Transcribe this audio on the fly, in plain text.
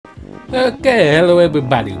Okay, hello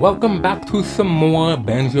everybody, welcome back to some more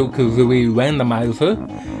Banjo-Kazooie Randomizer.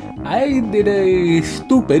 I did a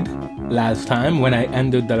stupid last time when I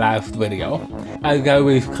ended the last video, as I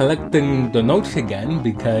was collecting the notes again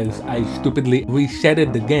because I stupidly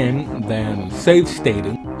resetted the game, then save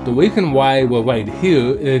stated. The reason why we're right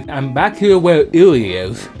here is I'm back here where Eerie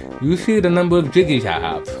is. You see the number of jiggies I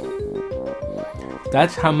have.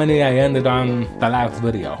 That's how many I ended on the last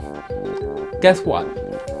video. Guess what?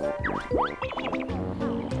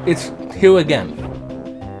 It's here again.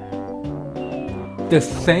 The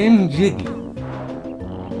same jiggy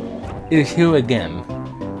is here again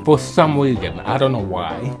for some reason. I don't know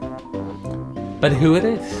why. But here it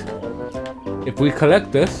is. If we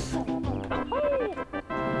collect this,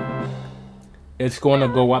 it's going to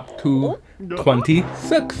go up to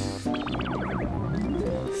 26.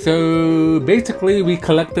 So basically we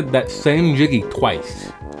collected that same jiggy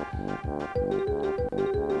twice.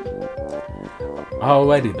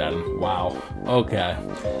 Alrighty then, wow, okay.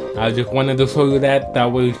 I just wanted to show you that.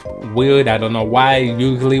 That was weird, I don't know why.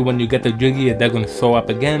 Usually when you get the jiggy it doesn't show up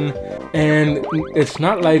again. And it's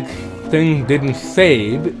not like things didn't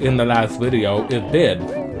save in the last video, it did.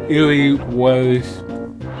 Eerie was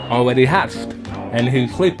already hatched and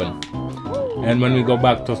he's sleeping. And when we go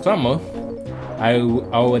back to summer, I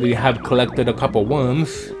already have collected a couple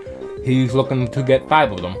worms. He's looking to get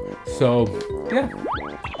 5 of them, so yeah.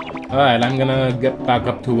 Alright, I'm gonna get back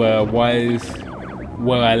up to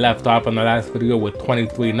where I left off in the last video with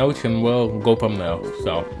 23 notes, and we'll go from there.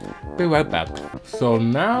 So, be right back. So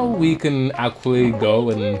now we can actually go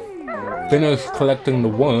and finish collecting the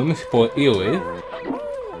worms for Eerie.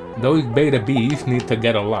 Those beta bees need to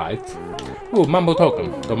get a life. Ooh, mumbo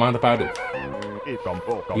token. Don't mind if I do.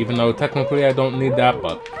 Even though technically I don't need that,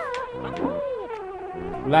 but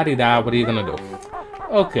la-di-da, what are you gonna do?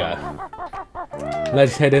 Okay.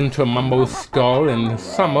 Let's head into Mumbo's skull in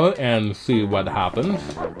summer and see what happens.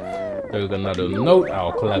 There's another note,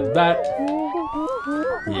 I'll collect that.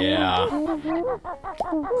 Yeah.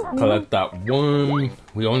 Collect that worm.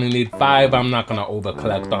 We only need 5, I'm not gonna over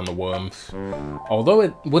collect on the worms. Although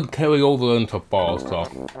it would carry over into fall, so.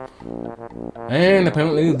 And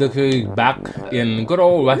apparently this is back in good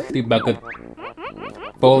old Rusty Bucket.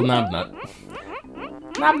 Full Nabnut.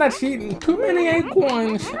 I'm not eating too many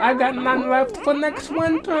acorns. I got none left for next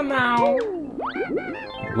winter now.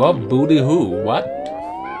 Well, booty who? What?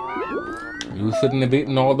 You shouldn't have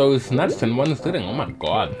eaten all those nuts in one sitting. Oh my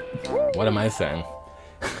god. What am I saying?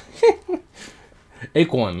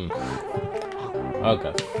 Acorn.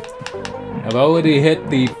 Okay. I've already hit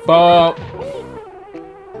the fall.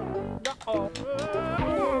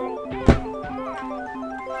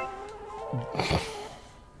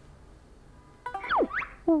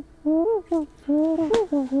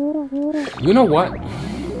 You know what?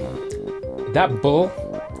 That bull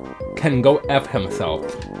can go F himself.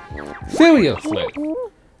 Seriously.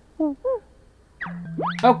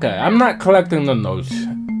 Okay, I'm not collecting the notes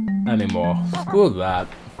anymore. Screw that.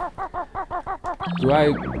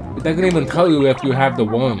 It doesn't even tell you if you have the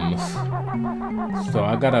worms. So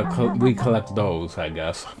I gotta recollect those, I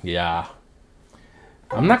guess. Yeah.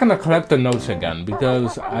 I'm not gonna collect the notes again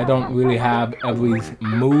because I don't really have every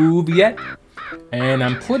move yet. And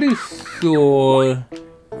I'm pretty sure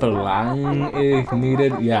flying is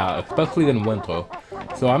needed, yeah, especially in winter.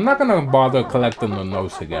 So I'm not gonna bother collecting the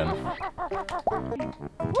notes again.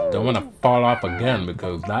 Don't wanna fall off again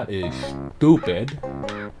because that is stupid.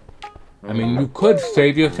 I mean, you could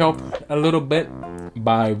save yourself a little bit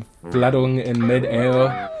by fluttering in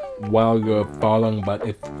mid-air while you're falling, but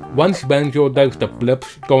if once Banjo does the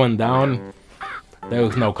flips going down,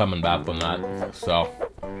 there's no coming back from that, so.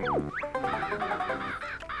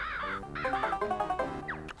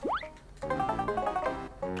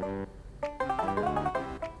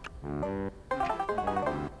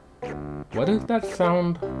 What is that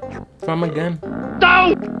sound from again?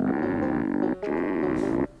 No!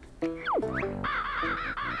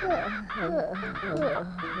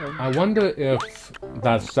 I wonder if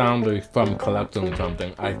that sound is from collecting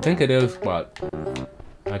something. I think it is, but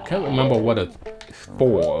I can't remember what it's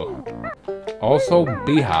for. Also,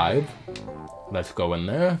 beehive. Let's go in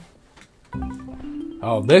there.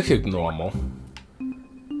 Oh, this is normal.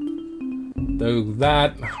 There's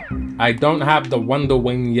that. I don't have the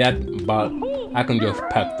Wonderwing yet, but I can just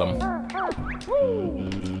pet them.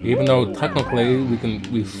 Even though technically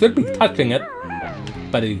we should be touching it,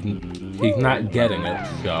 but he's not getting it,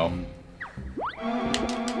 so.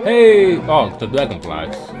 Hey! Oh, it's the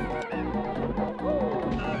dragonflies.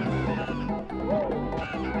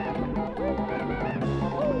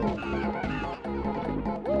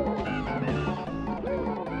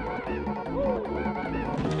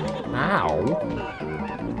 Ow.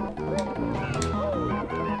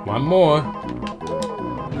 One more.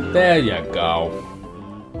 There you go.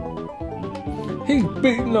 He's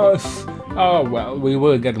beating us. Oh well, we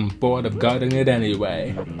were getting bored of guarding it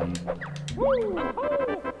anyway.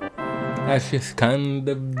 That's just kind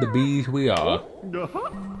of the bees we are.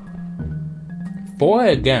 4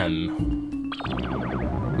 again.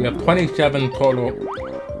 We have 27 total.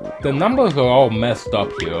 The numbers are all messed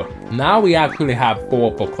up here. Now we actually have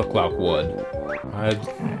 4 for Click Clock Wood. I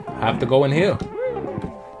have to go in here.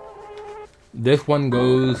 This one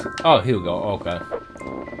goes... Oh, here we go. Okay.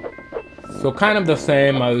 So kind of the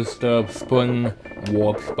same as the spring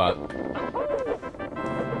warps, but...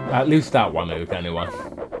 At least that one is, anyway.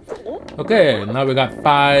 Okay, now we got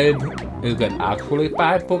 5. Is it actually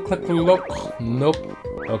 5 for Click Clock? Nope.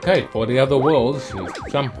 Okay, for the other worlds,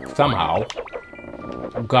 somehow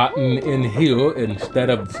gotten in here instead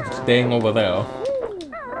of staying over there.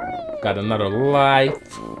 Got another life.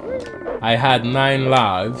 I had 9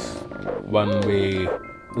 lives when we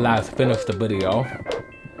last finished the video,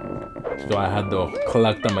 so I had to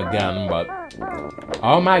collect them again, but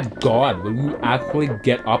oh my god, will you actually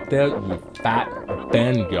get up there, you fat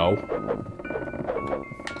Banjo?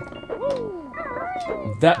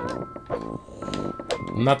 That...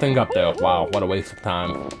 Nothing up there. Wow, what a waste of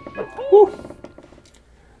time. Woo.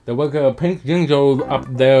 There was a pink jinjo up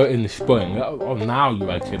there in the spring. Oh, now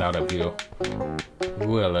you exit out of here.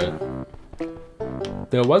 Really?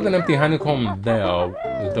 There was an empty honeycomb there.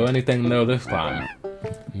 Is there anything there this time?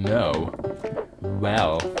 No.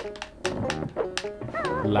 Well.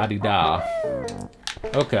 La-di-da.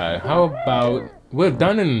 Okay, how about... We're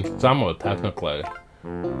done in summer, technically.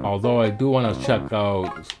 Although I do want to check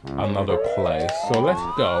out another place. So let's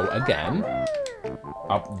go again.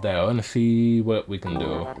 Up there and see what we can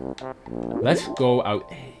do. Let's go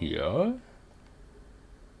out here.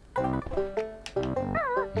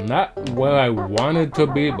 Not where I wanted to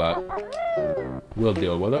be, but we'll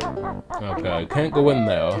deal with it. Okay, can't go in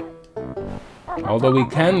there. Although we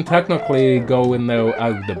can technically go in there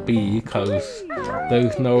as the bee, because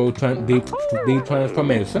there's no deep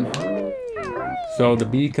transformation. So the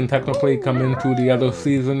bee can technically come into the other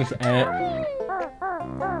seasons and...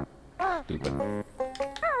 Stupid.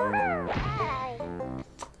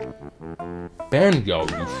 Banjo,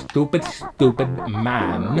 you stupid, stupid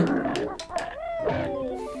man.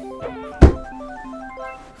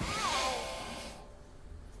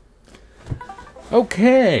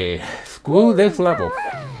 Okay, screw this level.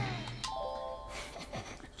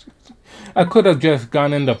 I could have just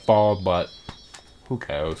gone in the fall, but who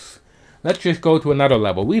cares? Let's just go to another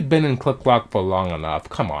level. We've been in Click Clock for long enough.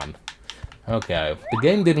 Come on. Okay, the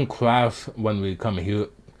game didn't crash when we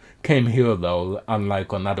came here though,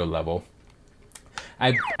 unlike another level.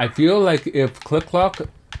 I feel like if Click Clock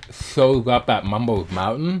shows up at Mumbo's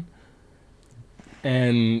Mountain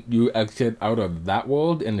and you exit out of that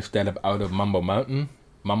world instead of out of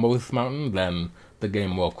Mumbo's Mountain, then the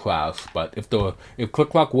game will crash. But if Click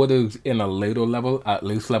Clock Wood is in a later level, at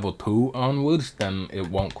least level 2 onwards, then it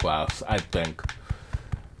won't crash, I think.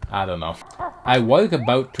 I don't know. I was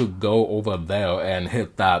about to go over there and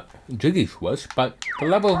hit that Jiggy switch, but the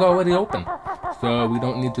level is already open, so we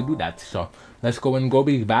don't need to do that. So let's go in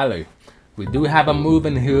Gobi Valley. We do have a move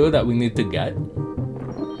in here that we need to get.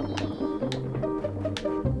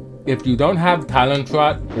 If you don't have Talent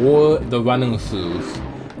Trot or the running shoes,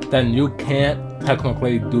 then you can't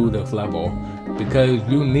technically do this level, because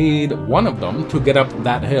you need one of them to get up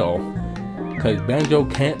that hill, because Banjo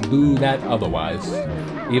can't do that otherwise.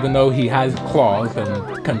 Even though he has claws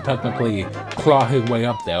and can technically claw his way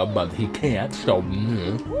up there, but he can't, so...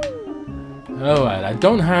 Alright, I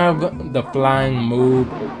don't have the flying move.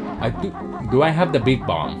 Do I have the beak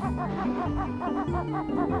bomb?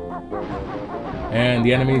 And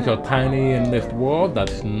the enemies are tiny in this world,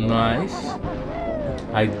 that's nice.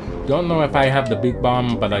 I don't know if I have the beak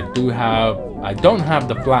bomb, but I don't have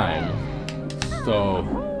the flying. So,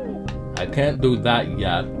 I can't do that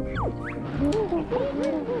yet.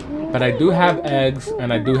 But I do have eggs,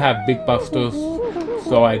 and I do have beak busters,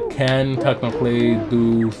 so I can technically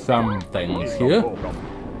do some things here,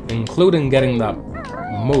 including getting that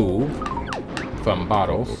move from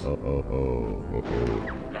bottles.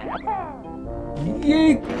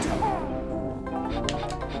 Yeet!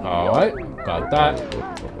 Alright, got that.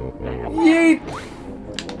 Yeet!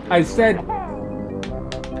 I said...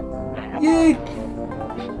 Yeet!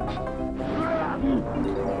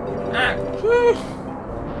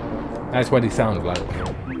 That's what he sounds like.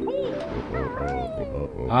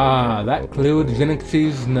 Ah, that cleared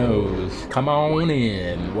Jinxie's nose. Come on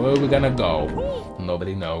in. Where are we gonna go?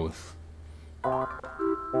 Nobody knows.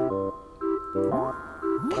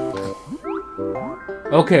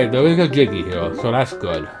 Okay, there is a Jiggy here, so that's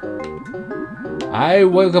good. I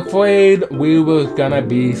was afraid we was gonna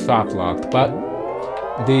be soft locked, but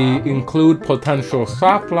the include potential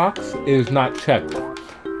soft locks is not checked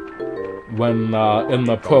when in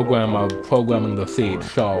the program of programming the seed.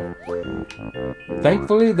 So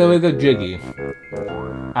thankfully there is a Jiggy.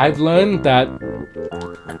 I've learned that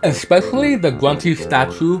especially the Grunty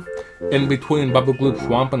statue in between Bubble Gloop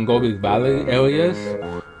Swamp and Gobi's Valley areas,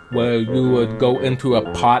 where you would go into a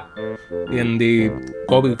pot in the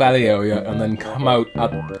Gobi Valley area and then come out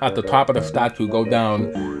at the top of the statue, go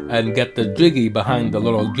down and get the Jiggy behind the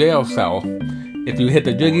little jail cell. If you hit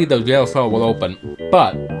the Jiggy, the jail cell will open.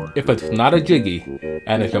 But if it's not a Jiggy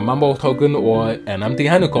and it's a mumbo token or an empty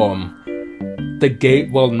honeycomb, the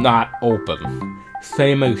gate will not open.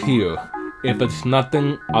 Same as here. If it's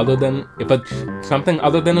something other than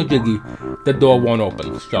a Jiggy, the door won't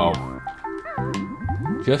open. So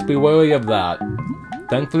just be wary of that.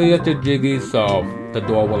 Thankfully it's a Jiggy, so the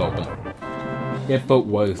door will open. If it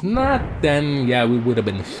was not, then yeah, we would have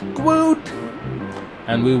been screwed.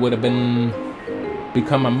 And we would have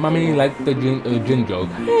become a mummy like the jinjos.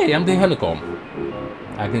 Hey, I'm the honeycomb.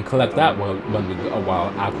 I can collect that when we go,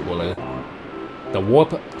 well, actually. The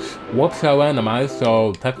warp cell randomized,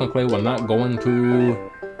 so technically we're not going to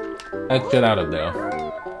exit out of there.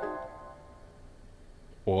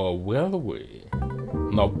 Or will we?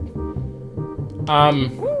 Nope.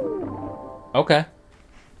 Okay.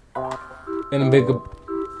 Invisible.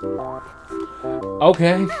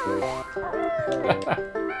 Okay.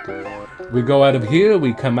 We go out of here,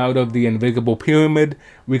 we come out of the invisible pyramid,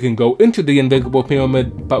 we can go into the invisible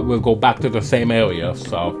pyramid, but we'll go back to the same area,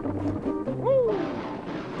 so.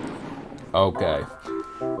 Okay.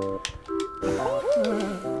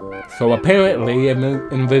 So apparently an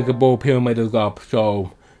invisible pyramid is up,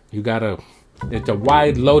 so you gotta, it's a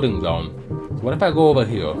wide loading zone. So what if I go over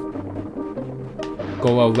here?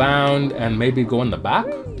 Go around and maybe go in the back?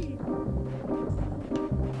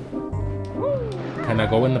 Can I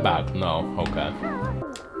go in the back? No, okay.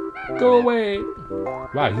 Go away!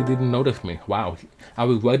 Wow, he didn't notice me. Wow, I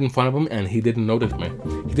was right in front of him and he didn't notice me.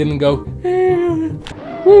 He didn't go, eh,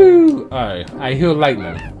 woo! Alright, I hear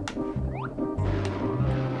lightning.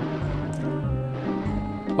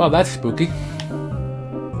 Well, that's spooky.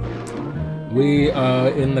 We are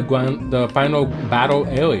in the final battle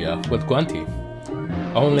area with Grunty.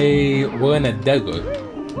 Only we're in a desert.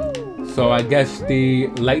 So I guess the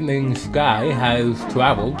lightning sky has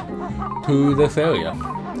traveled to this area.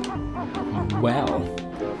 Well,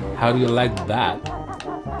 how do you like that?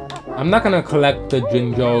 I'm not gonna collect the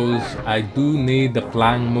jinjos. I do need the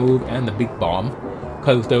flying move and the big bomb,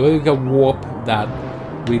 because there is a warp that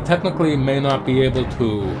we technically may not be able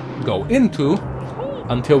to go into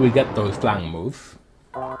until we get those flying moves.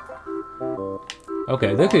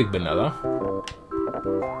 Okay, this is vanilla.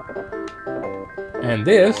 And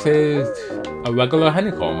this is a regular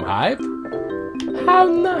honeycomb hive. How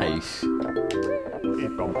nice!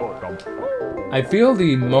 I feel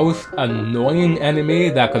the most annoying enemy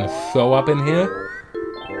that can show up in here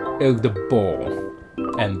is the bull.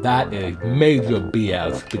 And that is major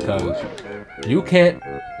BS because you can't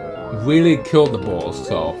really kill the bull,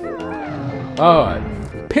 so. Alright.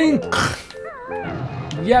 Pink!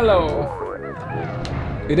 Yellow!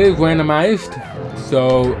 It is randomized,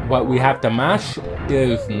 so what we have to mash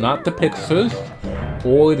is not the pictures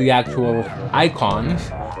or the actual icons.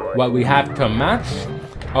 What we have to match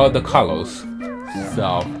are the colors.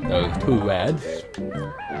 So there's two reds.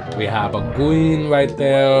 We have a green right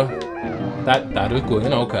there. That is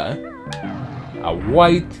green, okay. A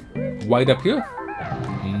white up here?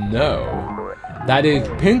 No. That is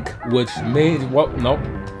pink, which means, well, nope,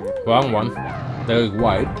 wrong one. There is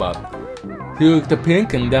white, but here's the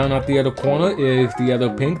pink, and down at the other corner is the other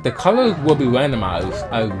pink. The colors will be randomized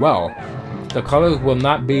as well. The colors will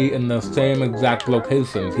not be in the same exact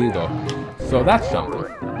locations either. So that's something.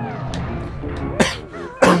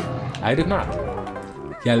 I did not.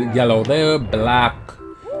 Yellow there, black,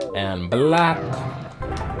 and black.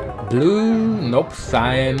 Blue, nope,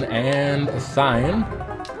 cyan, and cyan.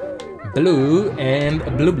 Blue, and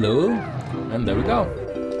blue. And there we go.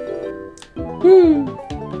 Woo!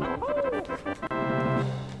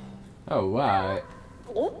 Alright.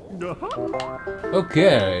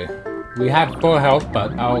 Okay. We have 4 health,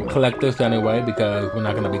 but I'll collect this anyway because we're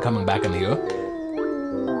not going to be coming back in here.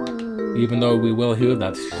 Even though we will hear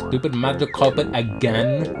that stupid magic carpet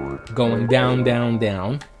again going down, down,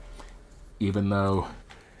 down. Even though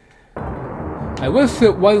I wish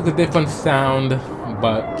it was a different sound,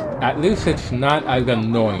 but at least it's not as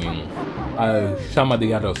annoying as some of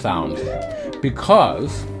the other sounds.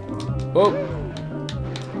 because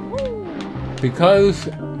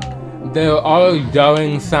there are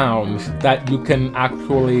jarring sounds that you can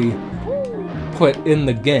actually put in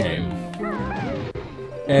the game.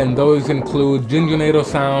 And those include Jinjo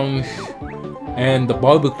sounds and the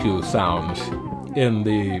barbecue sounds in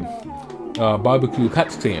the barbecue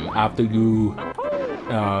cutscene after you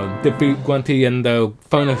defeat Grunty in the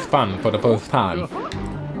Furnace Fun for the first time.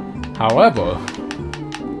 However,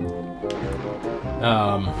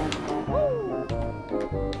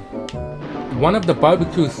 one of the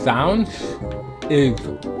barbecue sounds is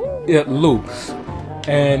it loops,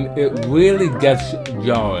 and it really gets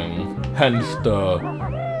jarring, hence the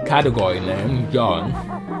category name, jarring.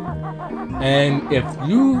 And if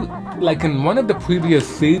you, like in one of the previous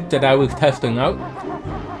seeds that I was testing out,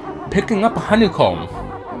 picking up a honeycomb,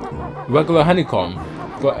 regular honeycomb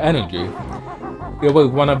for energy, it was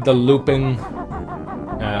one of the looping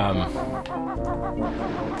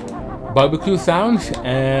barbecue sounds,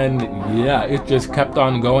 and yeah, it just kept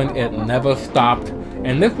on going, it never stopped.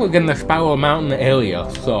 And this was in the Spiral Mountain area,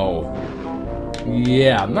 so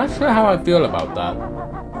yeah, I'm not sure how I feel about that.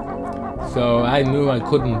 So I knew I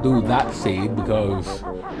couldn't do that seed because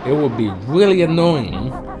it would be really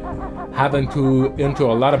annoying having to enter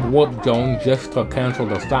a lot of warp zones just to cancel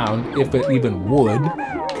the sound, if it even would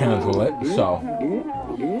cancel it, so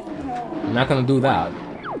I'm not gonna do that.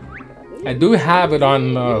 I do have it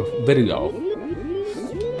on video,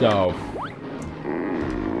 so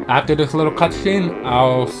after this little cutscene,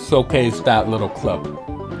 I'll showcase that little clip.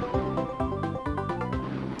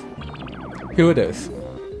 Here it is.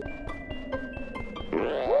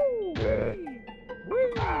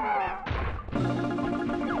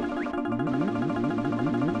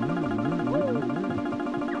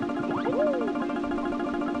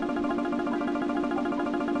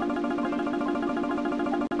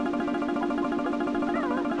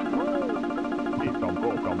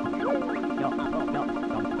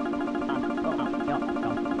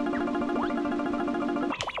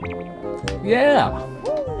 Yeah!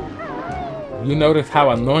 You notice how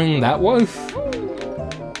annoying that was?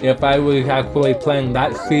 If I was actually playing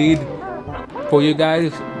that seed for you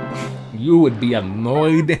guys, you would be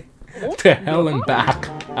annoyed to hell and back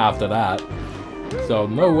after that. So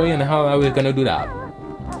no way in hell I was gonna do that.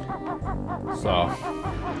 So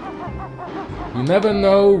you never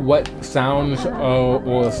know what sounds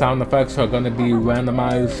or sound effects are gonna be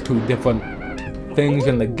randomized to different things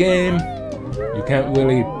in the game. You can't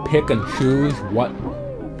really pick and choose what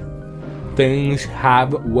things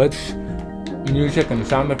have which music and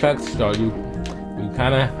sound effects, so you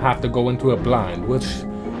kind of have to go into it blind, which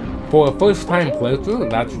for a first time playthrough,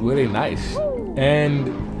 that's really nice.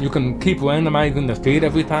 And you can keep randomizing the feed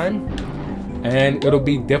every time, and it'll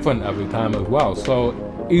be different every time as well. So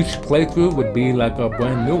each playthrough would be like a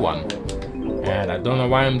brand new one. And I don't know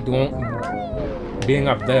why I'm being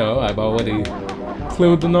up there. I've already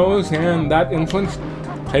cleared the nose, and that entrance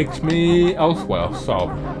takes me elsewhere. So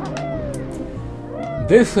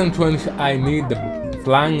this entrance I need the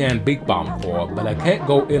flying and beak bomb for, but I can't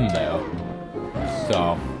go in there.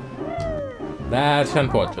 So that's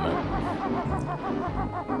unfortunate.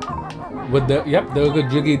 With the there's a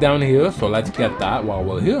jiggy down here, so let's get that while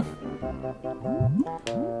we're here.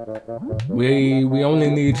 We only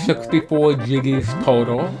need 64 jiggies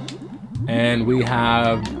total, and we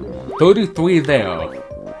have 33 there.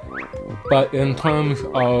 But in terms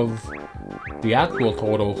of the actual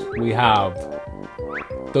totals, we have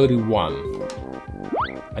 31.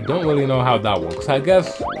 I don't really know how that works. I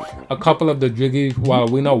guess a couple of the jiggies, well,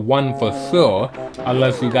 we know one for sure,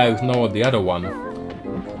 unless you guys know the other one,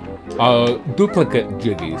 are duplicate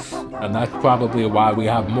jiggies, and that's probably why we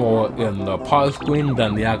have more in the pause screen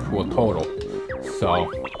than the actual total. So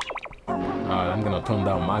I'm gonna turn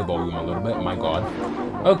down my volume a little bit, my god.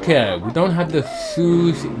 Okay, we don't have the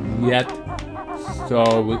shoes yet,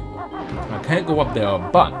 so I can't go up there,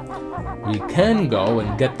 but we can go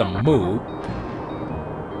and get the move.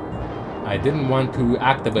 I didn't want to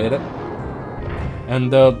activate it.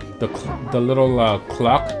 And the little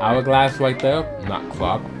clock, hourglass right there, not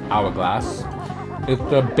clock, hourglass, it's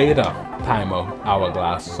the beta timer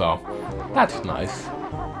hourglass, so that's nice.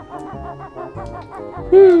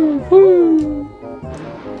 Woo, woo.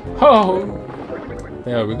 Oh,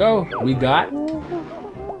 there we go. We got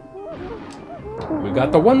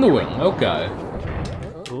the Wonderwing. Okay.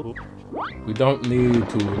 We don't need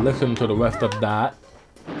to listen to the rest of that.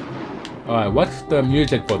 Alright, what's the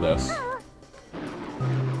music for this?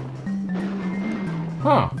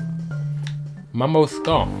 Huh. Mumbo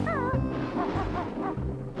Stomp.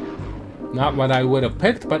 Not what I would have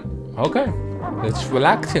picked, but okay. It's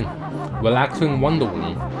relaxing. relaxing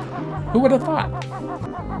Wonderwing. Who would have thought?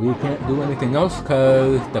 We can't do anything else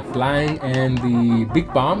because the flying and the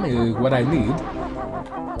big bomb is what I need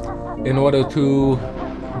in order to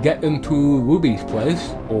get into Ruby's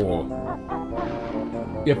place, or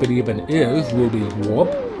if it even is Ruby's warp,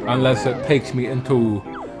 unless it takes me into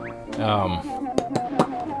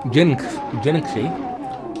Jinxie.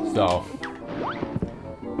 So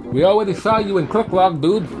we already saw you in Click Log,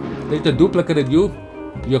 dude. They just duplicated you.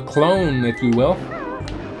 Your clone, if you will.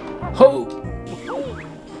 Ho!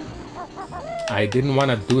 I didn't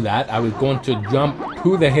want to do that. I was going to jump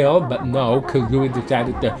to the hill, but no, Kazooie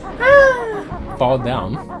decided to fall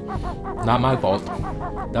down. Not my fault.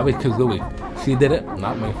 That was Kazooie. She did it,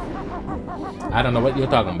 not me. I don't know what you're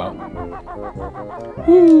talking about.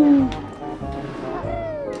 Woo!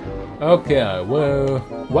 Okay, well,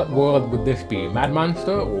 what world would this be? Mad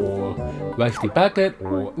Monster or Rusty Packet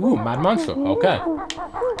or... Ooh, Mad Monster, okay.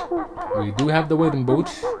 We do have the wading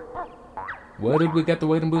boots. Where did we get the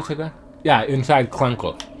wading boots again? Yeah, inside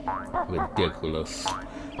Clunker. Ridiculous.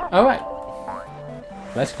 Alright.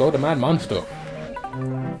 Let's go to Mad Monster.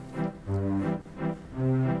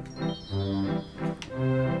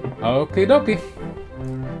 Okie dokie.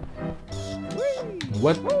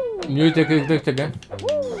 What music is this again?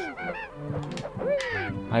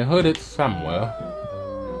 I heard it somewhere.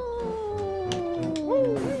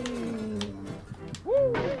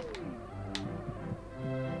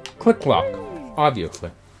 Click Lock,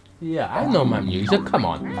 obviously. Yeah, I know my music, come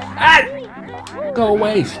on. Ah! Go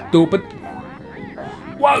away, stupid.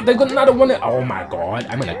 Wow, they got another one. Oh my god,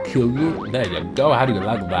 I'm gonna kill you. There you go, how do you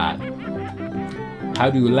like that? How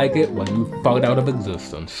do you like it when you fall out of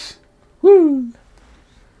existence? Woo!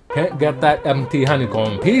 Can't get that empty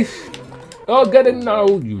honeycomb piece. Oh, get it now,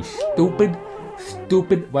 you stupid.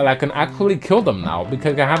 Stupid. Well, I can actually kill them now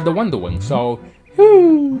because I have the Wonderwing, so...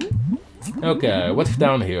 Woo! Okay, what's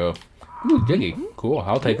down here? Ooh, Jiggy. Cool,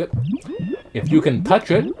 I'll take it. If you can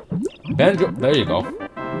touch it, Banjo... There you go.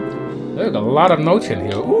 There's a lot of notes in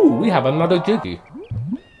here. Ooh, we have another Jiggy.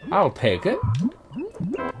 I'll take it.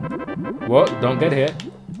 Whoa, don't get hit.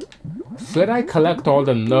 Should I collect all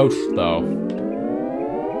the notes, though?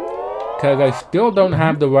 Because I still don't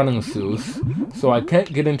have the running shoes, so I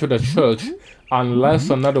can't get into the church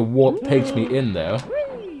unless another warp takes me in there.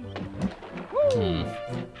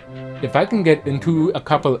 If I can get into a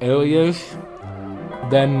couple areas,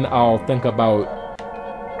 then I'll think about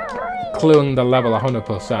clearing the level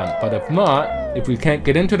 100%. But if not, if we can't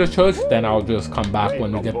get into the church, then I'll just come back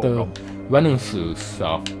when we get the running shoes.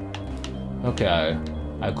 So, okay,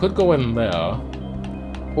 I could go in there,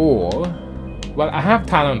 or, well, I have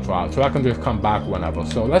talent drop, so I can just come back whenever.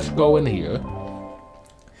 So let's go in here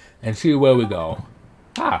and see where we go.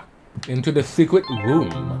 Ah, into the secret room.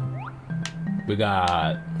 We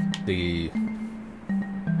got the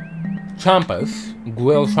chompers,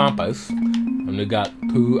 grill chompers, and we got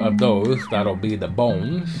 2 of those. That'll be the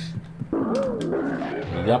bones.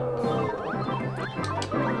 Yep.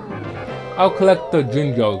 I'll collect the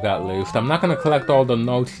jinjos at least. I'm not gonna collect all the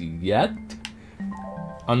notes yet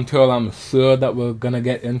until I'm sure that we're gonna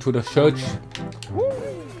get into the church.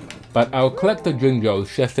 But I'll collect the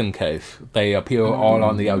jinjos just in case they appear all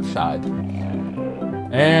on the outside.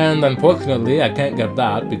 And unfortunately, I can't get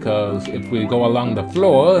that because if we go along the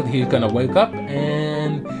floor, he's gonna wake up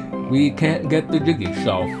and we can't get the Jiggy.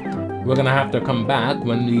 So we're gonna have to come back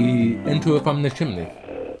when we enter from the chimney.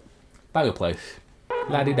 Fireplace.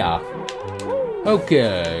 La-di-da.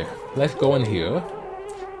 Okay, let's go in here.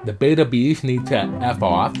 The beta bees need to F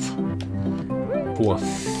off. For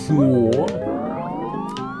sure.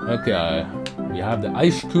 Okay, we have the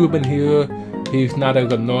ice cube in here. He's not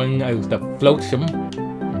as annoying as the floatsome,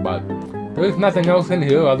 but there's nothing else in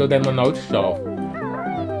here other than the notes, so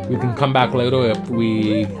we can come back later if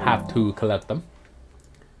we have to collect them.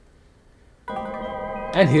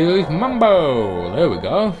 And here's Mumbo! There we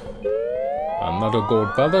go. Another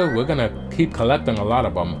gold feather. We're gonna keep collecting a lot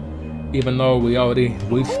of them, even though we already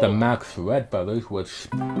reached the max red feathers, which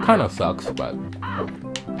kinda sucks, but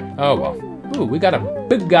oh well. Ooh, we got a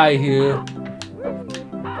big guy here.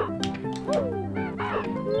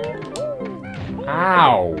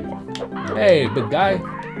 Ow! Hey, big guy.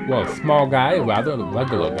 Well, small guy, rather, the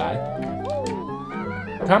regular guy.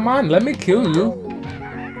 Come on, let me kill you.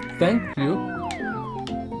 Thank you.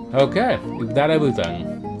 Okay, is that everything?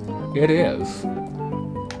 It is.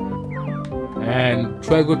 And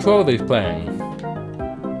Treasure Trove is playing.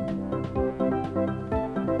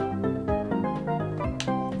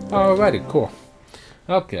 Alrighty, cool.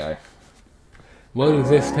 Okay. Where does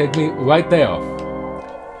this take me? Right there.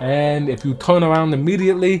 And if you turn around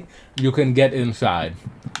immediately, you can get inside.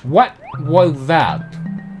 What was that?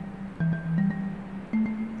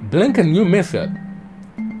 Blink and you miss it.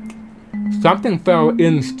 Something fell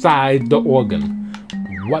inside the organ.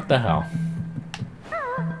 What the hell?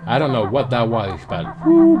 I don't know what that was, but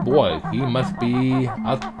oh boy, he must be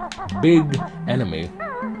a big enemy.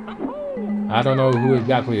 I don't know who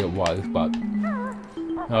exactly it was, but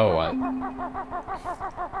alright.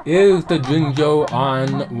 Is the Jinjo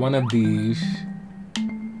on one of these?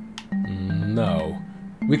 No.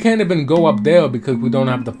 We can't even go up there because we don't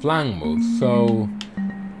have the flying move, so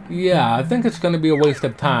yeah, I think it's gonna be a waste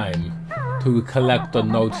of time to collect the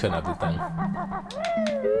notes and everything.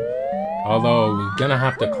 Although we're gonna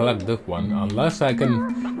have to collect this one, unless I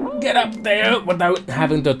can get up there without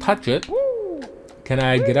having to touch it. Can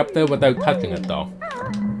I get up there without touching it though?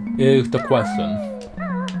 Is the question.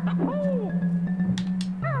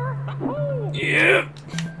 Yeah.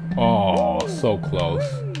 Oh, so close.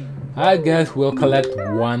 I guess we'll collect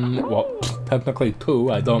one, well, technically two.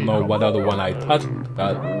 I don't know what other one I touched,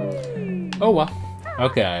 but oh well.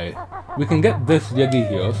 Okay, we can get this Jiggy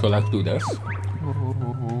here, so let's do this.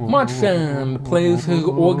 Marchand plays his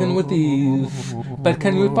organ with ease, but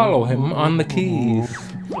can you follow him on the keys?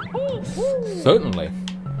 Certainly.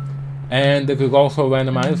 And this is also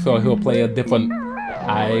randomized, so he'll play a different...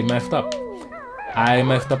 I messed up. I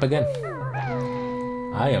messed up again.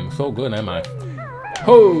 I am so good, am I?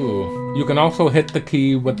 Oh! You can also hit the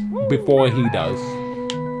key before he does.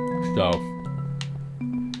 So...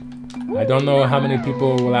 I don't know how many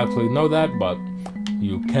people will actually know that, but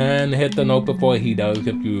you can hit the note before he does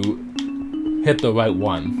if you hit the right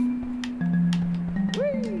one.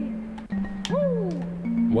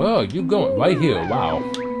 Well, you're going right here, wow.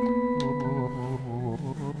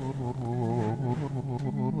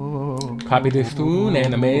 Copy this tune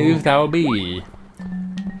and amazed I'll be.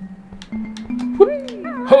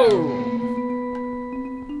 Ho!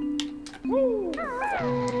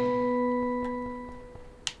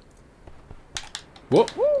 Whoop!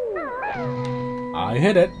 I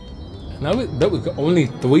hit it. That was only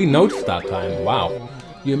 3 notes that time. Wow.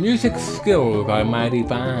 Your music skills are mighty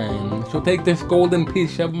fine. So take this golden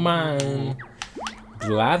piece of mine.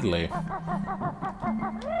 Gladly.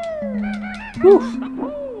 Whew.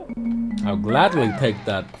 I'll gladly take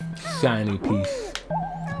that shiny piece.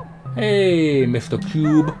 Hey, Mr.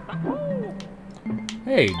 Cube.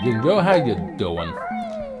 Hey, Jinjo, how you doing?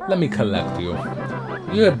 Let me collect you.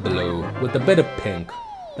 You're blue with a bit of pink.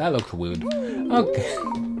 That looks weird. Okay.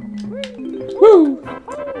 Woo!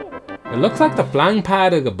 It looks like the flying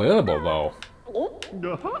pad is available though.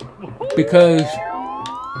 Because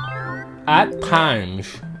at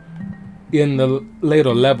times in the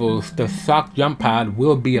later levels, the sock jump pad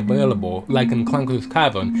will be available, like in Clunker's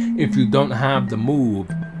Cavern, if you don't have the move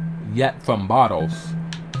yet from bottles.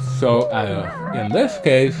 So in this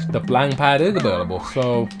case, the flying pad is available,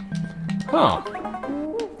 so... Huh.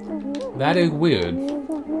 That is weird.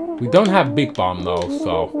 We don't have Big Bomb though,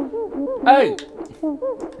 so... Hey!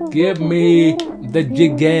 Give me the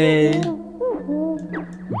jiggy!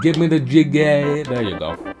 Give me the jiggy! There you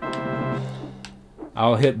go.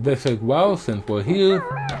 I'll hit this as well since we're here.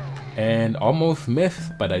 And almost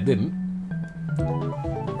missed, but I didn't.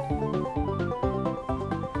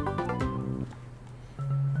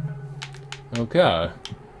 Okay.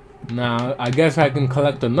 Now, I guess I can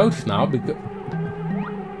collect the notes now because...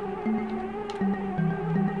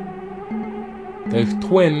 There's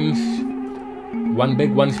twins. One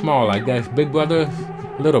big, one small. I guess big brother,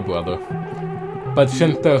 little brother. But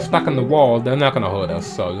since they're stuck in the wall, they're not gonna hurt us,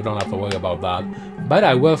 so you don't have to worry about that. But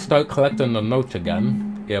I will start collecting the notes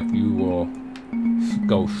again, if you will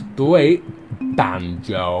go straight.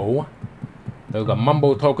 Banjo. There's a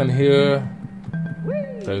mumbo token here.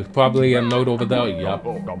 There's probably a note over there. Yep.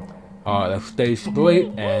 Alright, let's stay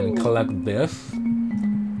straight and collect this.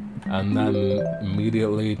 And then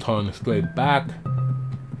immediately turn straight back.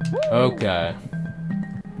 Okay.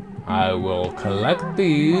 I will collect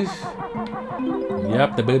these.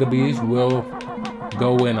 Yep, the beta bees will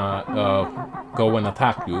go and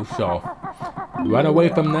attack you, so run away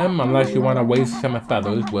from them unless you want to waste some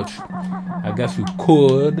feathers, which I guess you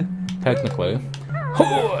could, technically.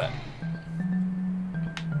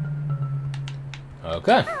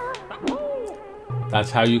 Okay.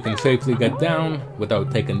 That's how you can safely get down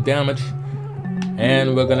without taking damage.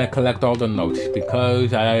 And we're gonna collect all the notes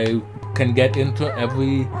because I can get into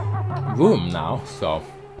every room now, so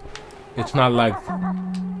it's not like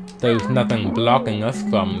there's nothing blocking us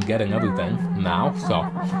from getting everything now, so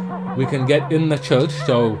we can get in the church.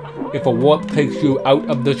 So if a warp takes you out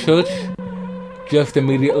of the church, just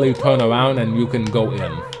immediately turn around and you can go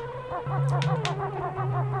in.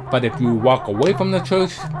 But if you walk away from the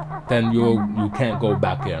church, then you can't go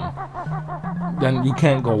back in. Then you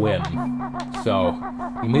can't go in. So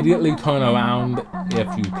immediately turn around if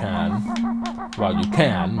you can. Well, you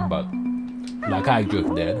can, but like I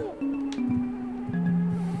just did.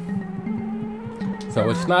 So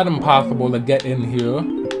it's not impossible to get in here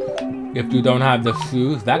if you don't have the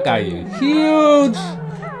shoes. That guy is huge!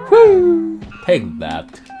 Woo! Take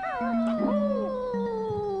that.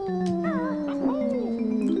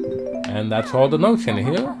 And that's all the notes in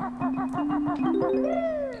here.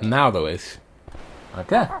 Now there is.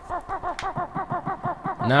 Okay.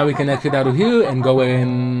 Now we can exit out of here and go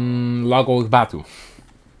in Lago's bathroom.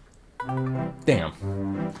 Damn.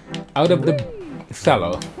 Out of the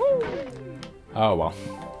cellar. Oh well.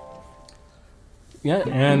 Yeah,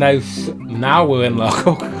 and now we're in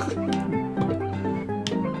Lago.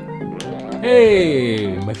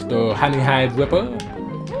 Hey, Mr. Honeyhide Ripper.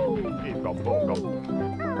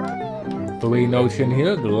 3 notes in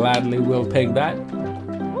here, gladly will take that.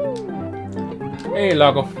 Hey,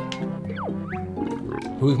 Lago.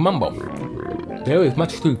 Who's Mumbo? There is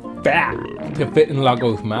much too fat to fit in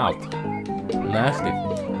Lago's mouth. Nasty.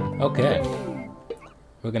 Okay.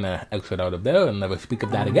 We're gonna exit out of there and never speak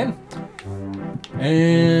of that again.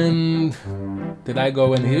 And did I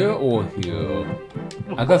go in here or here?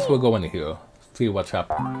 I guess we'll go in here. See what's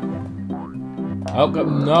up. Okay,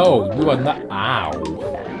 no, you are not. Ow.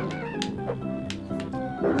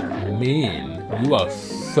 Mean. You are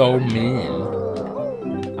so mean.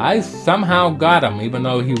 I somehow got him even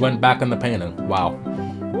though he went back in the painting. Wow.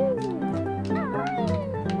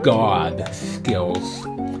 God skills.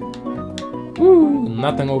 Woo,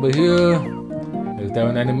 nothing over here. Is there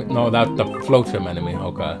an enemy? No, that's the floatsome enemy.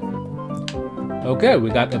 Okay. Okay, we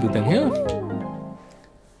got everything here.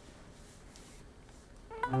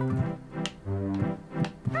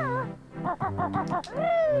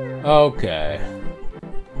 Okay.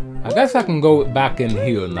 I guess I can go back in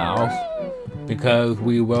here now because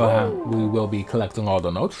we will be collecting all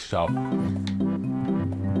the notes. So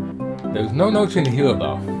there's no notes in here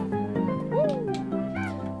though.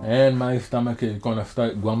 And my stomach is gonna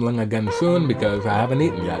start grumbling again soon because I haven't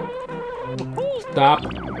eaten yet. Stop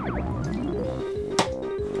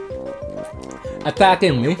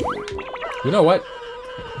attacking me. You know what?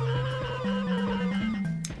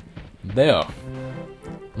 There.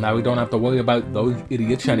 Now we don't have to worry about those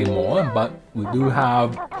idiots anymore, but we do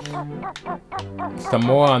have some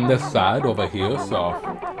more on this side over here, so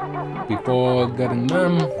before getting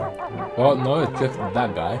them... Oh no, it's just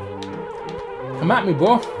that guy. Come at me,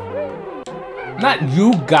 bro. Not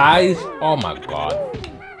you guys. Oh my god.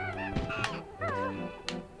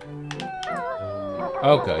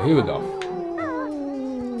 Okay, here we go.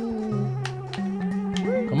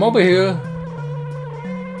 Come over here.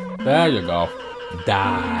 There you go.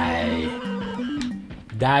 Die.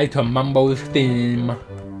 Die to Mumbo's theme.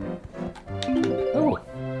 Oh,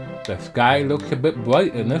 the sky looks a bit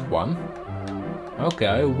bright in this one.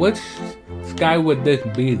 Okay, which sky would this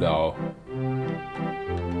be though?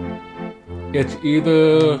 It's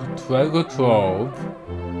either Treasure Trove,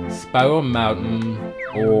 Spiral Mountain,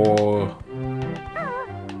 or...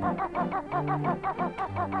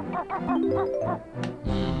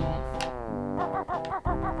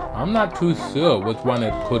 I'm not too sure which one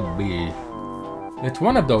it could be. It's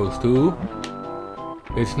one of those two.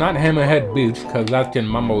 It's not Hammerhead Beach, because that's in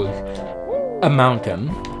Mumbo's a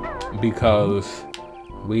mountain. Because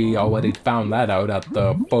we already found that out at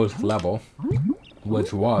the first level,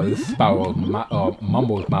 which was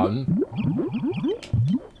Mumbo's mountain.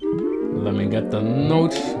 Let me get the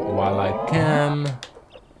notes while I can.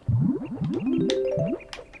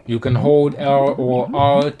 You can hold L or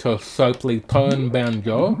R to sharply turn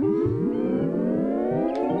Banjo.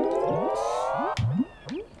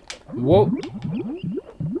 Whoop.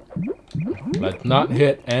 Let's not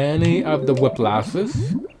hit any of the whiplashes.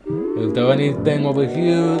 Is there anything over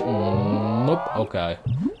here? Nope. Okay.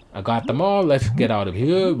 I got them all. Let's get out of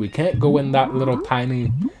here. We can't go in that little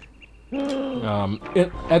tiny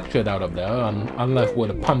exit out of there unless we're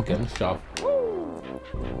the pumpkin, so.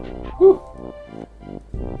 Whew.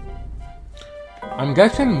 I'm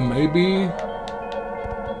guessing maybe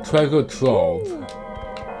Treasure Trove.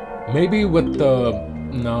 Maybe with the...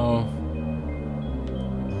 no.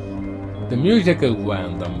 The music is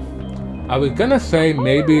random. I was gonna say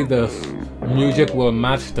maybe the music will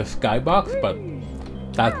match the skybox, but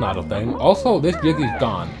that's not a thing. Also, this Jiggy's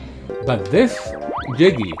gone. But this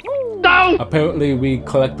Jiggy, apparently we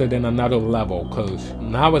collected in another level, because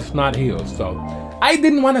now it's not here, so... I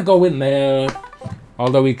didn't want to go in there.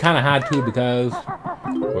 Although we kind of had to because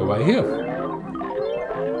we're right here.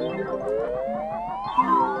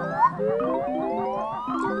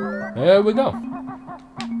 There we go.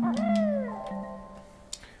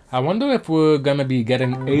 I wonder if we're gonna be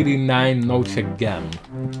getting 89 notes again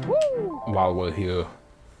while we're here.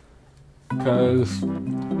 Because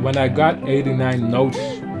when I got 89 notes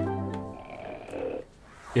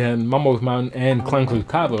in Mumbo's Mountain and Clanky's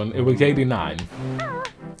Cavern, it was 89.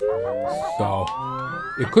 So,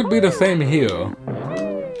 it could be the same here.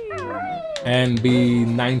 And be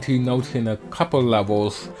 90 notes in a couple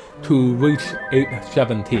levels to reach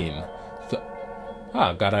 817. So,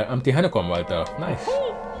 got an empty honeycomb right there. Nice.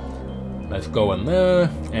 Let's go in there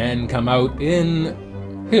and come out in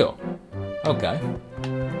here. Okay.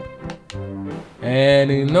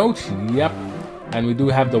 Any notes? Yep. And we do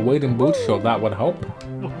have the waiting boots, so that would help.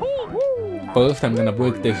 First, I'm gonna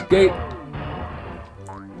break this gate.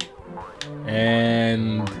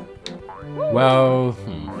 And... well...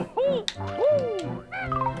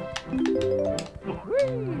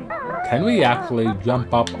 Can we actually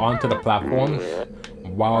jump up onto the platforms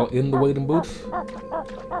while in the waiting boots?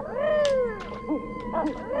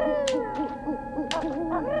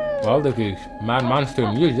 Well, this is Mad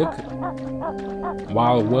Monster music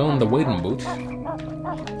while wearing the waiting boots.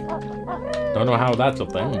 Don't know how that's a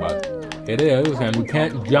thing, but it is, and we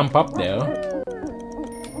can't jump up there.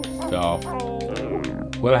 So,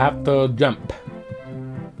 we'll have to jump.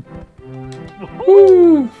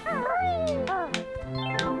 Woo!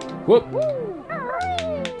 Whoop!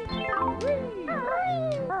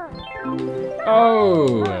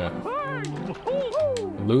 Oh!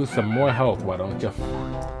 Lose some more health, why don't you?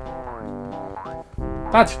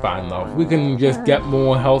 That's fine though. We can just get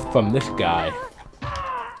more health from this guy.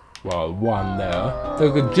 Well, one there.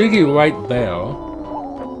 There's a Jiggy right there.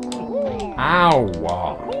 Ow!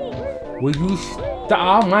 Will you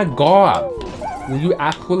stop? Oh my god! Will you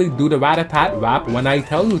actually do the rat-a-tat rap when I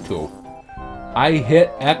tell you to? I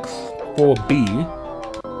hit X for B,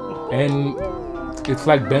 and it's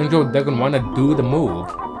like Banjo doesn't want to do the move.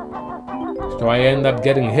 So I end up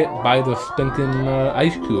getting hit by the stinking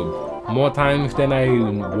ice cube more times than I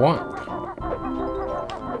want.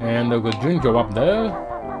 And there's a Jinjo up there.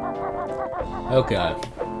 Okay.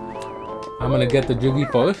 I'm gonna get the Jiggy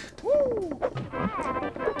first.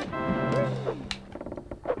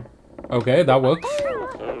 Okay, that works.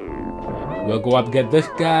 We'll go up get this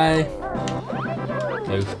guy.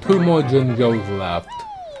 There's 2 more Jinjos left.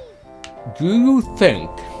 Do you think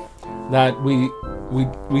that we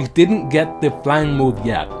didn't get the flying move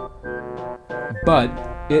yet, but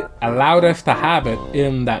it allowed us to have it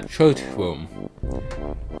in that church room?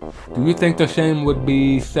 Do you think the same would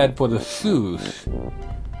be said for the shoes?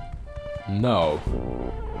 No.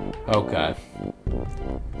 Okay.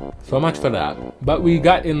 So much for that. But we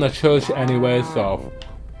got in the church anyway, so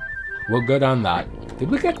we're good on that. Did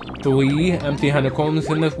we get 3 empty honeycombs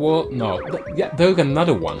in this world? No. Yeah, there's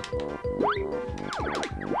another one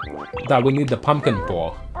that we need the pumpkin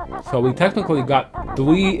for. So we technically got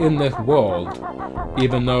 3 in this world,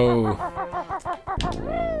 even though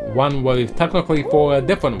one was technically for a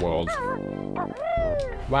different world.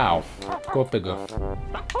 Wow. Go figure.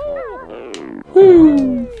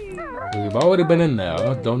 Woo. We've already been in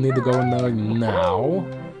there. Don't need to go in there now.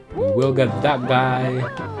 We will get that guy.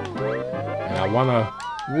 And I wanna...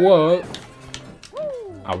 whoa!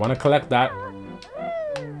 I wanna collect that.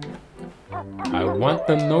 I want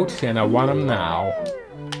the notes and I want them now.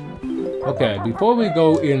 Okay, before we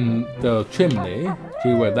go in the chimney,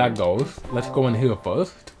 see where that goes, let's go in here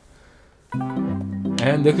first.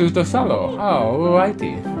 And this is the cellar.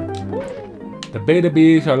 Alrighty. The beta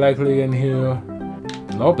bees are likely in here.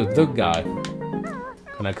 Nope, it's this guy.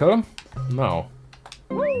 Can I kill him? No.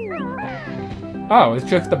 Oh, it's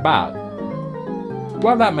just a bat.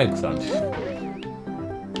 Well, that makes sense.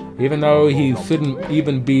 Even though he shouldn't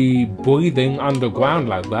even be breathing underground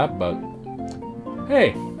like that, but...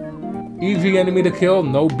 hey, easy enemy to kill,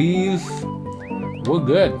 no bees. We're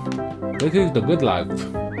good. This is the good life.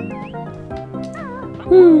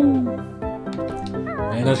 Woo!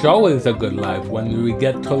 And it's always a good life when we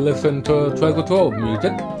get to listen to Treasure Trove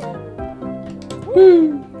music.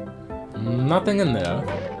 Woo! Nothing in there.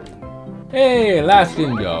 Hey, last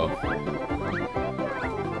Jinjo.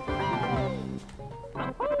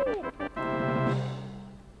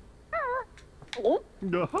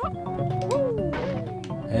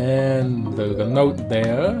 And there's a note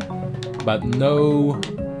there, but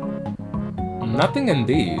nothing in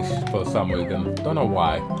these for some reason. Don't know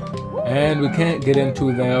why. And we can't get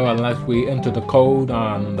into there unless we enter the code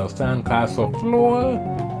on the sandcastle floor.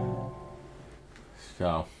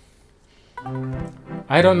 So,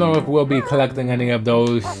 I don't know if we'll be collecting any of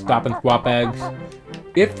those stop and swap eggs.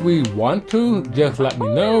 If we want to, just let me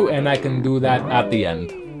know and I can do that at the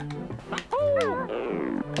end.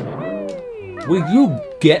 Will you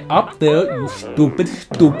get up there, you stupid,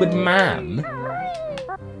 stupid man?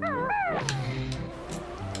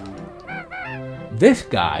 This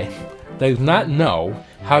guy does not know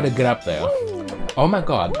how to get up there. Oh my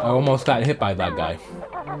god, I almost got hit by that guy.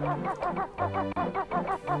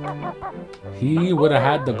 He would have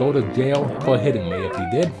had to go to jail for hitting me if he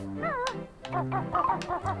did.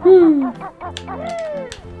 Woo.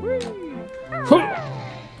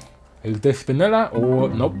 Is this vanilla or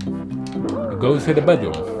nope? It goes to the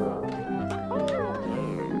bedroom.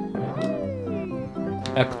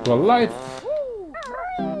 Extra life.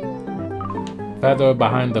 Feather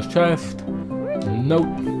behind the chest. Nope.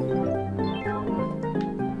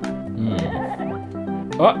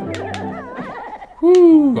 Oh!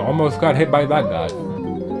 Woo! Almost got hit by that guy.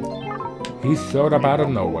 He showed up out of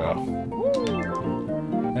nowhere.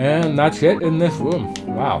 And that's it in this room.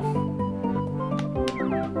 Wow.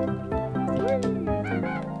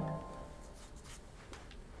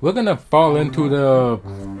 We're gonna fall into the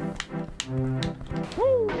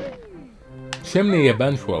chimney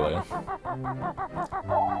eventually.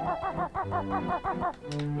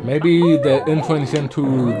 Maybe the entrance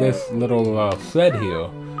into this little shed here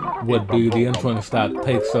would be the entrance that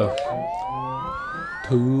takes us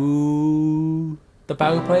to the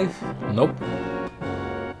fireplace? Nope.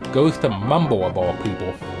 Goes to Mumbo of all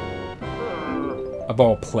people. Of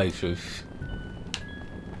all places.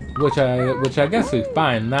 Which I guess is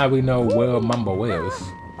fine, now we know where Mumbo is.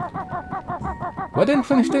 What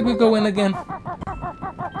entrance did we go in again?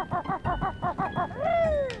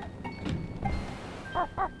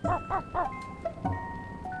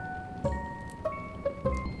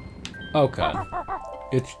 Okay.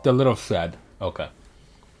 It's the little shed. Okay.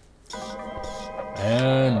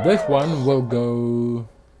 And this one will go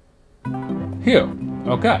here.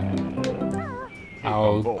 Okay.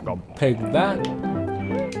 I'll take that.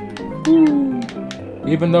 Woo.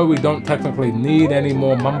 Even though we don't technically need any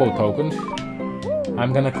more Mumbo tokens,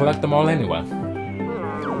 I'm gonna collect them all anyway.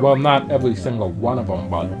 Well, not every single one of them,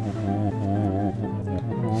 but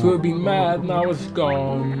should be mad now it's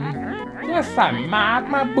gone. Yes, I'm mad.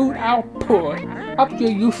 My boot output. Up your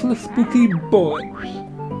useless spooky boy.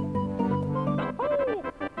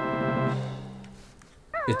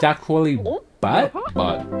 It's actually butt,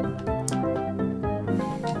 but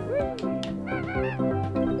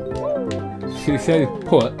she says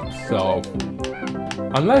put, so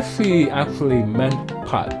unless she actually meant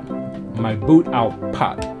putt, my boot out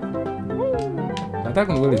putt. That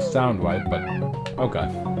doesn't really sound right, but okay.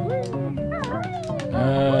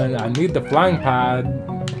 And I need the flying pad,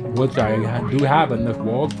 which I do have in this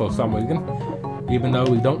world for some reason, even though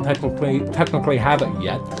we don't technically have it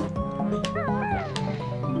yet.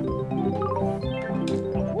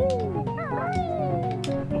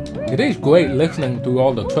 It is great listening to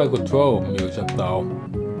all the Treasure Trove music though,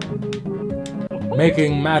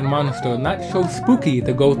 making Mad Monster not so spooky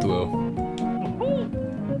to go through.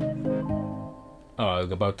 Oh, I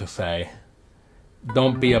was about to say,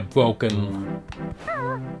 don't be a broken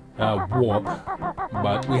warp,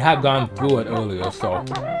 but we have gone through it earlier, so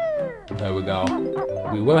there we go.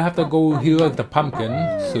 We will have to go here at the pumpkin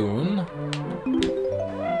soon.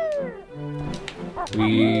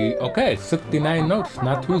 Okay, 69 notes,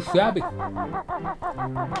 not too shabby.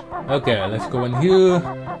 Okay, let's go in here.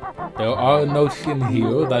 There are notes in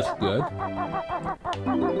here, that's good.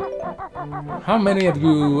 How many of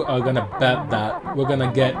you are gonna bet that we're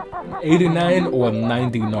gonna get 89 or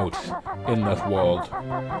 90 notes in this world?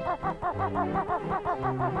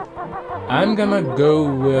 I'm gonna go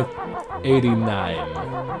with 89.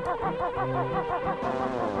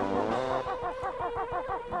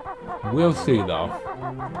 We'll see though.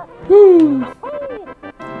 Woo!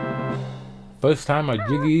 First time a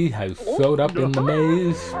Jiggy has showed up in the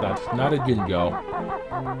maze. That's not a Jinjo.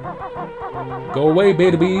 Go away,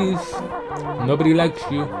 beta bees. Nobody likes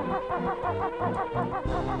you.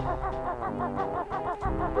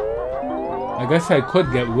 I guess I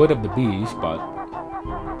could get rid of the bees, but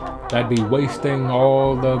that'd be wasting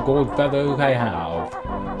all the gold feathers I have.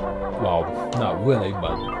 Well, not really,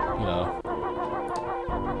 but you know.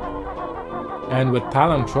 And with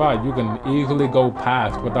Talon Trot, you can easily go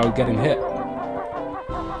past without getting hit.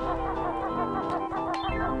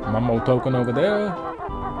 Mumbo token over there.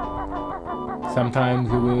 Sometimes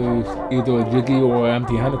it was either a Jiggy or an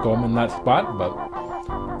empty honeycomb in that spot, but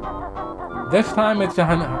this time it's a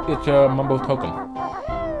Mumbo token.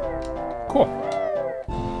 Cool.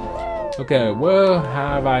 Okay, where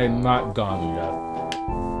have I not gone yet?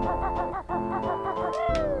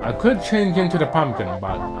 I could change into the pumpkin,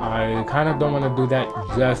 but I kind of don't want to do that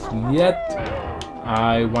just yet.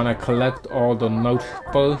 I want to collect all the notes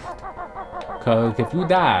first. Cause if you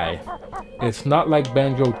die, it's not like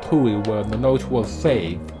Banjo-Tooie where the notes will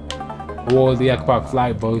save, or the Xbox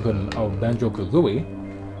Live version of Banjo-Kazooie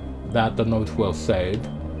that the notes will save.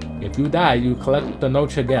 If you die, you collect the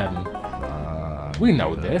notes again. We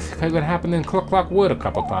know this, because it happened in Click Clock Wood a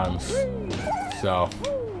couple times. So.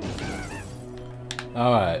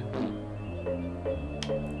 Alright.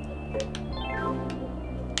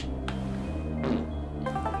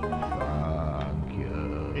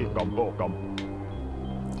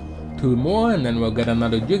 Two more, and then we'll get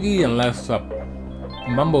another Jiggy unless a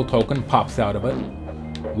mumbo token pops out of it.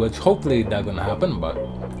 Which hopefully doesn't happen, but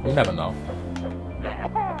you never know.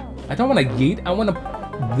 I don't want to yeet, I want to...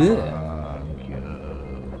 Bleh.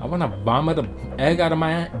 I want to vomit an egg out of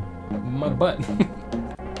my butt.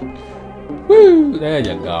 Woo! There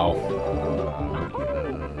you go.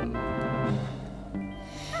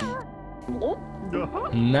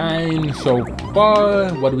 Nine so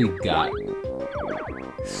far. What do we got?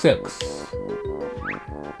 6.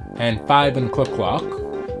 And 5 in Click Clock.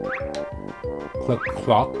 Click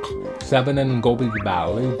Clock. 7 in Gobi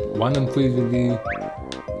Valley. 1 in Freezy.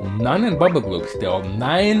 None in Bubble Group still.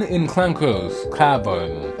 9 in Clanker's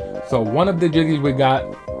Cavern. So one of the jiggies we got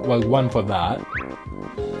was 1 for that.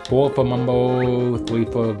 4 for Mumbo, 3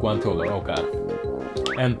 for Guantula. Okay.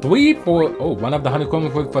 And 3 for... Oh, one of the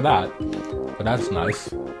honeycombs was for that. So that's nice.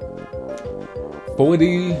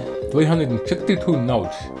 362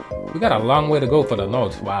 notes. We got a long way to go for the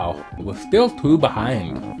notes. Wow. We're still 2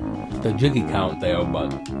 behind the jiggy count there,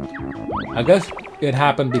 but... I guess it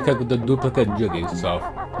happened because of the duplicate jiggies, so...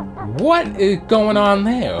 What is going on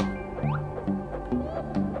there?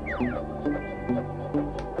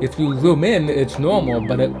 If you zoom in, it's normal,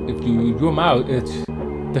 but if you zoom out, it's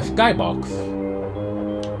the skybox.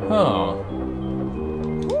 Huh.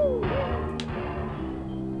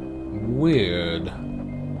 Weird.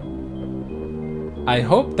 I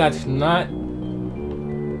hope that's not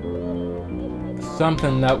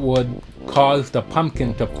something that would cause the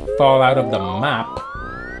pumpkin to fall out of the map.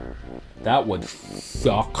 That would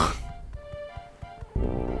suck.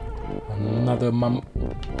 Another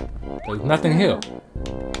There's nothing here.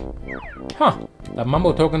 Huh. That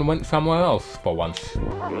mumbo token went somewhere else for once.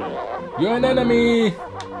 You're an enemy!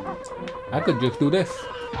 I could just do this.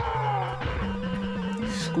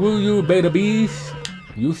 Screw you, beta bees.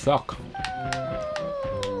 You suck.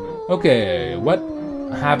 Okay, what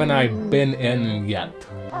haven't I been in yet?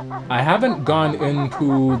 I haven't gone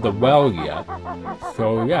into the well yet.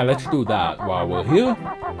 So yeah, let's do that while we're here.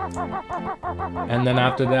 And then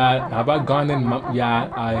after that, have I gone in yeah,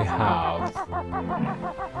 I have.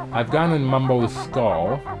 I've gone in Mumbo's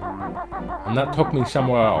skull. And that took me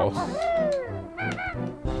somewhere else.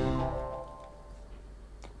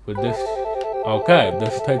 With this... Okay,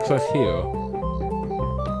 this takes us here.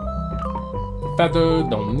 Feather,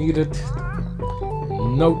 don't need it.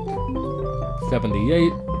 Note.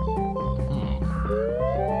 78.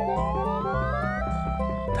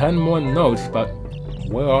 10 more notes, but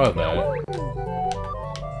where are they?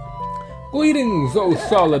 Greetings, oh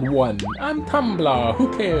solid one. I'm Tumblr, who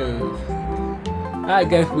cares? I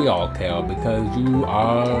guess we all care because you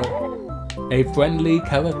are a friendly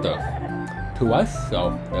character to us,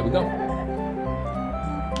 so there we go.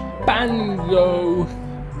 Banjo!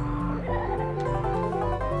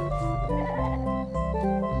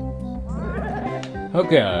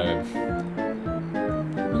 Okay.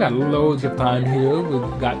 We got loads of time here.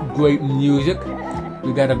 We've got great music.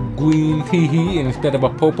 We got a green tee-hee instead of a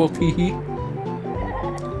purple tee-hee.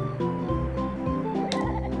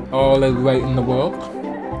 All is right in the world.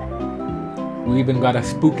 We even got a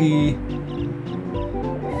spooky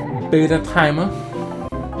beta timer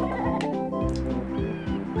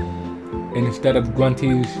instead of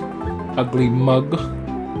Grunty's ugly mug.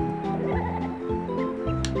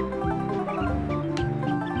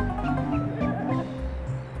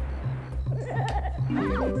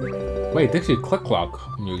 Wait, this is Click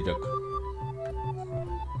Clock music.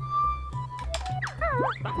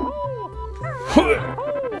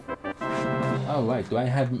 Alright, do I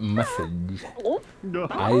have message?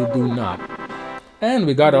 I do not. And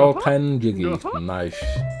we got all 10 jiggies. Nice.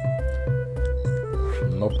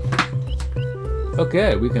 Nope.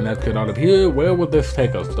 Okay, we can exit out of here. Where would this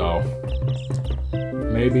take us though?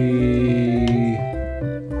 Maybe...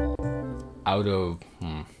 out of...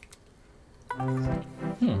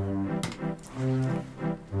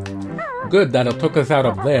 Good that it took us out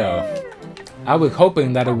of there. I was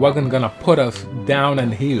hoping that it wasn't gonna put us down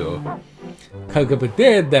in here. Cause if it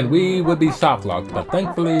did, then we would be soft locked, but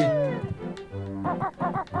thankfully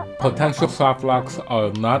potential soft locks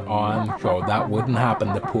are not on, so that wouldn't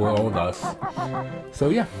happen to poor old us. So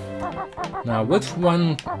yeah. Now which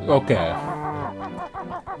one? Okay.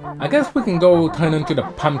 I guess we can go turn into the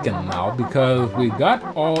pumpkin now because we got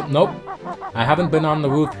all. Nope. I haven't been on the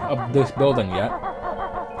roof of this building yet.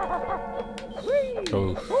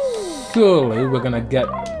 So surely we're gonna get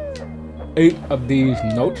 8 of these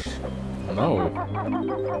notes. No.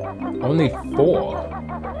 Only 4.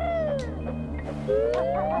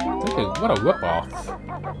 What a ripoff.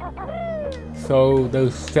 So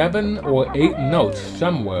there's 7 or 8 notes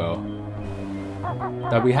somewhere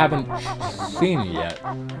that we haven't seen yet.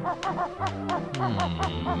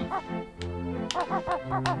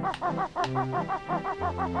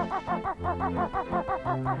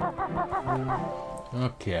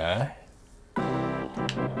 Okay.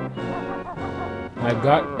 I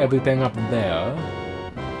got everything up there.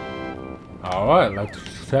 Alright, let's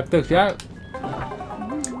check this out.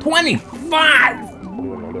 25!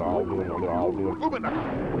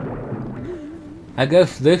 I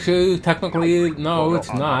guess this is technically... No,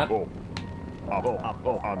 it's not.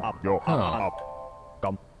 Huh.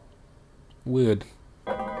 Weird.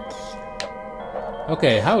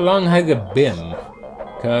 Okay, how long has it been?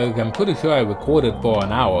 Because I'm pretty sure I recorded for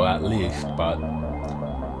an hour at least, but...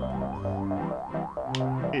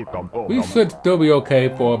 we should still be okay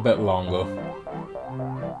for a bit longer.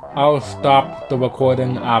 I'll stop the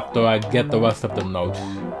recording after I get the rest of the notes.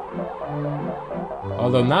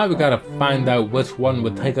 Although now we gotta find out which one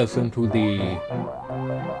would take us into the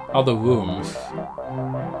other rooms.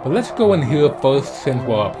 But let's go in here first since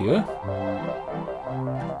we're up here.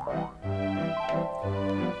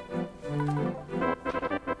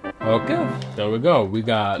 Okay, there we go. We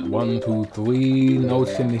got 1, 2, 3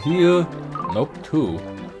 notes in here. Nope, 2.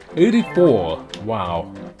 84.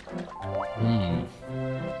 Wow.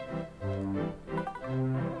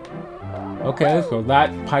 Okay, so that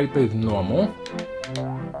pipe is normal.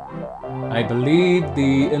 I believe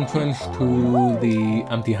the entrance to the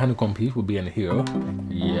empty honeycomb piece will be in here.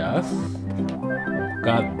 Yes.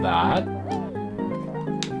 Got that.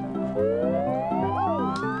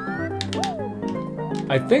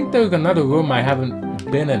 I think there's another room I haven't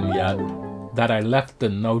been in yet that I left the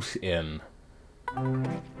notes in.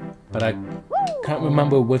 But I can't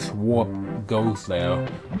remember which warp goes there.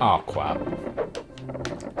 Oh crap.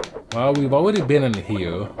 Well, we've already been in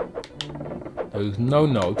here. There's no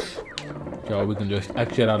notes. So we can just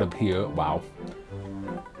exit out of here. Wow.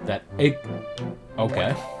 That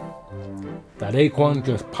okay. That acorn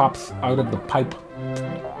just pops out of the pipe.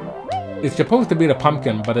 It's supposed to be the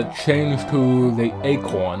pumpkin, but it changed to the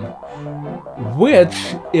acorn.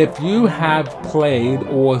 Which, if you have played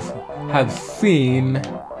or have seen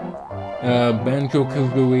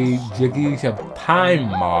Banjo-Kazooie Jiggies of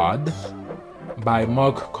Time mod by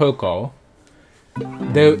Mark Kirko,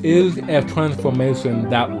 there is a transformation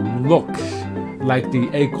that looks like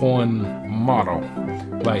the acorn model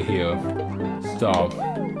right here. So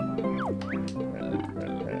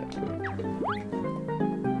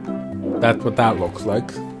that's what that looks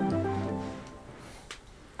like.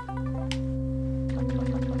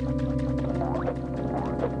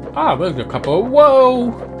 Ah, there's a couple.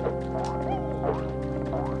 Whoa!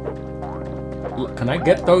 Can I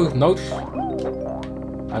get those notes?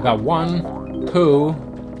 I got 1, 2,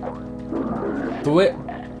 3.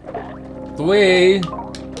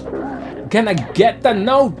 Can I get the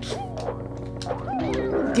notes?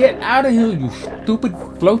 Get out of here, you stupid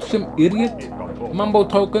floatsome idiot. Mumbo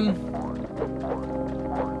token.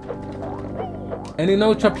 Any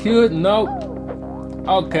notes up here? No.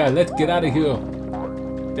 Okay, let's get out of here.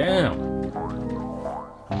 Damn.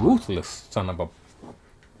 Ruthless son of a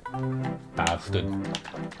bastard.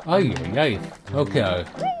 Ay, ay, ay. Okay.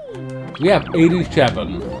 We have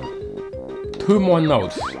 87. 2 more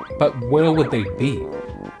notes. But where would they be?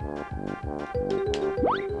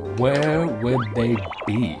 Where would they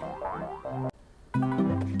be?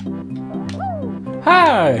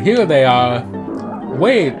 Hi, here they are.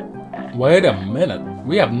 Wait a minute.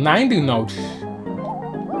 We have 90 notes.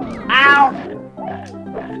 Ow!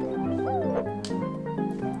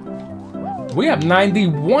 We have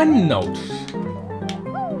 91 notes.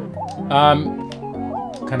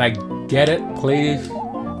 Can I get it, please?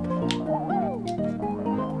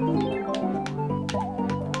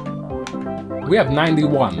 We have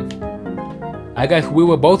 91. I guess we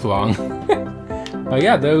were both wrong. But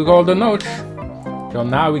yeah, there's all the notes. So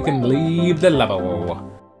now we can leave the level.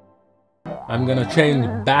 I'm gonna change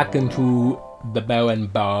back into the Bear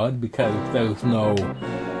and Bird because there's no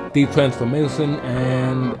deep transformation,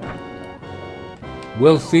 and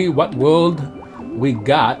we'll see what world we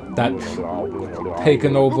got that's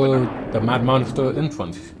taken over the Mad Monster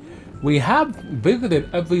entrance. We have visited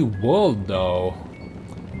every world though,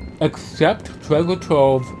 except Treasure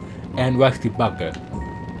Trove and Rusty Bucket.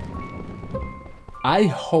 I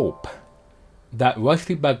hope that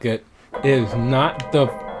Rusty Bucket is not the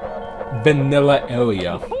vanilla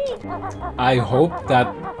area. I hope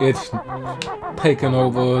that it's taken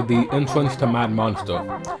over the entrance to Mad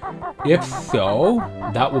Monster. If so,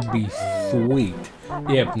 that would be sweet.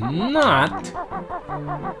 If not,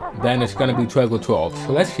 then it's gonna be Treasure Trove.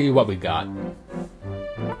 So let's see what we got.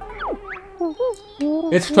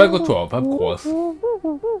 It's Treasure Trove, of course.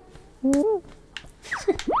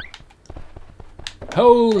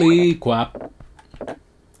 Holy crap.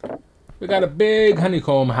 We got a big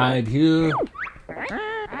honeycomb hide here.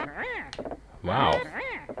 Wow.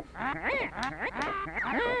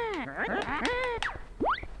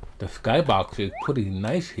 The skybox is pretty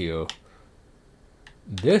nice here.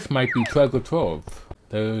 This might be Treasure Trove.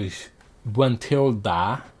 There's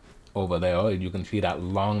Buntilda over there, and you can see that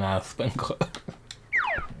long ass finger.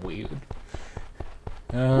 Weird.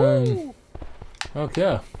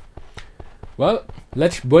 Okay. Well,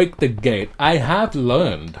 let's break the gate. I have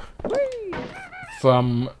learned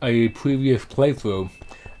from a previous playthrough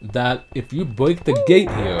that if you break the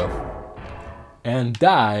gate here and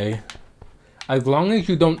die, as long as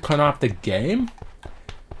you don't turn off the game,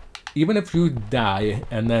 even if you die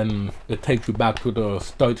and then it takes you back to the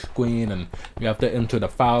start screen and you have to enter the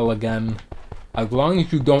file again, as long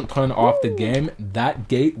as you don't turn off the game, that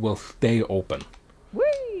gate will stay open.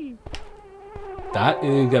 That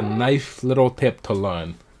is a nice little tip to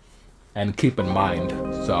learn and keep in mind.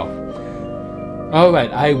 So,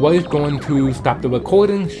 alright, I was going to stop the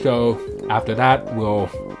recording, so after that we'll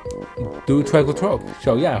do Treasure Trove.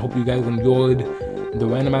 So yeah, I hope you guys enjoyed the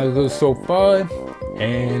randomizers so far.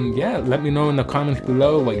 And yeah, let me know in the comments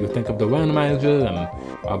below what you think of the randomizer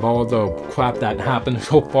and of all the crap that happened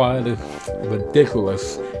so far. It's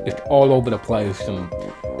ridiculous. It's all over the place, and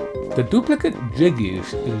the duplicate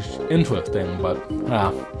jiggies is interesting, but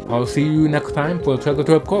I'll see you next time for Treasure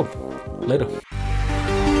Trove Cove. Later.